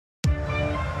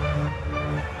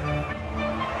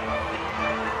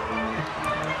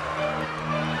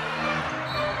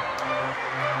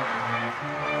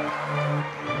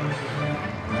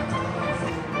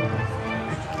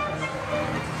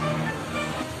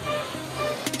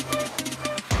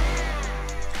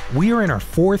We are in our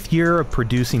 4th year of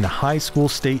producing the high school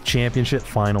state championship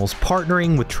finals,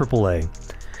 partnering with AAA.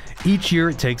 Each year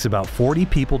it takes about 40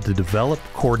 people to develop,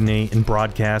 coordinate, and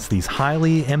broadcast these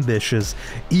highly ambitious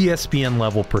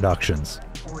ESPN-level productions.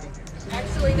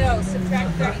 Actually, no,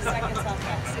 subtract 30 seconds off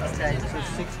that.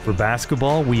 16. For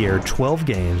basketball, we aired 12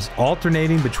 games,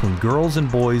 alternating between girls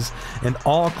and boys in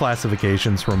all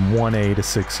classifications from 1A to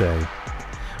 6A.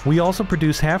 We also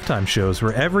produce halftime shows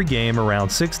for every game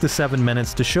around 6 to 7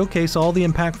 minutes to showcase all the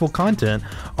impactful content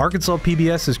Arkansas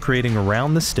PBS is creating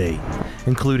around the state,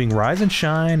 including Rise and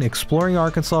Shine, Exploring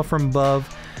Arkansas from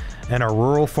Above, and our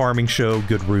rural farming show,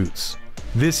 Good Roots.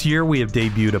 This year we have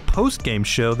debuted a post-game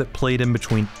show that played in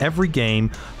between every game,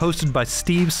 hosted by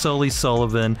Steve Sully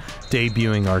Sullivan,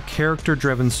 debuting our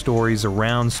character-driven stories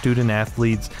around student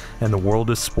athletes and the world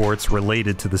of sports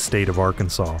related to the state of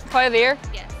Arkansas. Play of the year?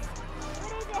 Yes.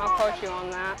 I'll coach you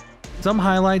on that. Some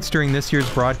highlights during this year's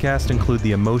broadcast include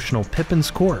the emotional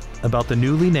Pippin's Court, about the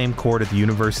newly named court at the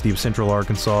University of Central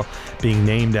Arkansas being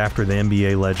named after the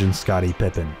NBA legend Scottie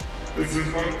Pippen. This is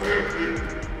my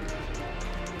family.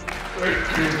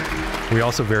 We're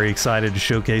also very excited to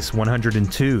showcase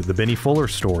 102, the Benny Fuller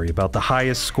story about the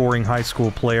highest scoring high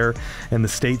school player in the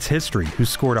state's history who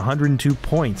scored 102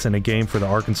 points in a game for the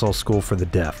Arkansas School for the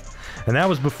Deaf. And that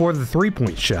was before the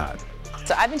three-point shot.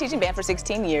 So I've been teaching band for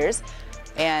 16 years,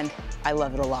 and I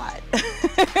love it a lot.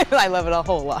 I love it a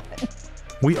whole lot.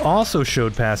 We also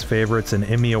showed past favorites and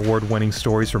Emmy Award-winning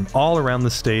stories from all around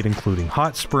the state, including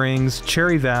Hot Springs,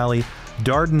 Cherry Valley,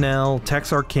 Dardanelle,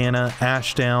 Texarkana,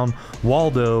 Ashdown,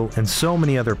 Waldo, and so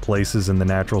many other places in the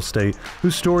natural state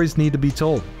whose stories need to be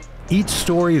told. Each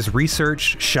story is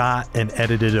researched, shot, and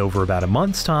edited over about a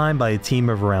month's time by a team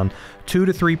of around 2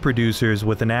 to 3 producers,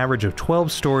 with an average of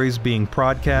 12 stories being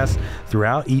broadcast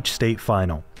throughout each state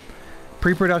final.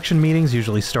 Pre-production meetings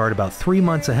usually start about 3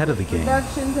 months ahead of the game.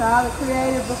 Production, to all the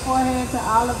creative beforehand, to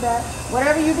all of that.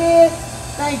 Whatever you did,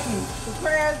 thank you. The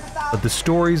prayers, the thoughts. But the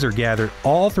stories are gathered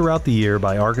all throughout the year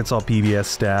by Arkansas PBS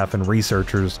staff and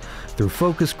researchers through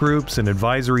focus groups and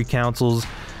advisory councils,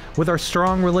 with our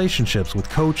strong relationships with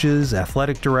coaches,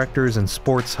 athletic directors, and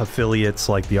sports affiliates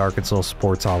like the Arkansas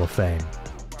Sports Hall of Fame.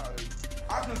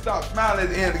 I couldn't stop smiling at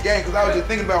the end of the game because I was just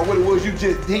thinking about what it was you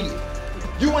just did.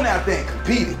 You went out there and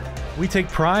competed. We take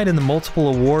pride in the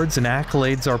multiple awards and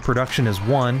accolades our production has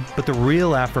won, but the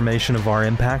real affirmation of our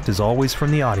impact is always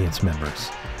from the audience members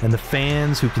and the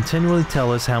fans who continually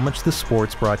tell us how much the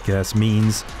sports broadcast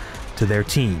means to their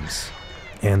teams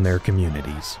and their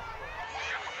communities.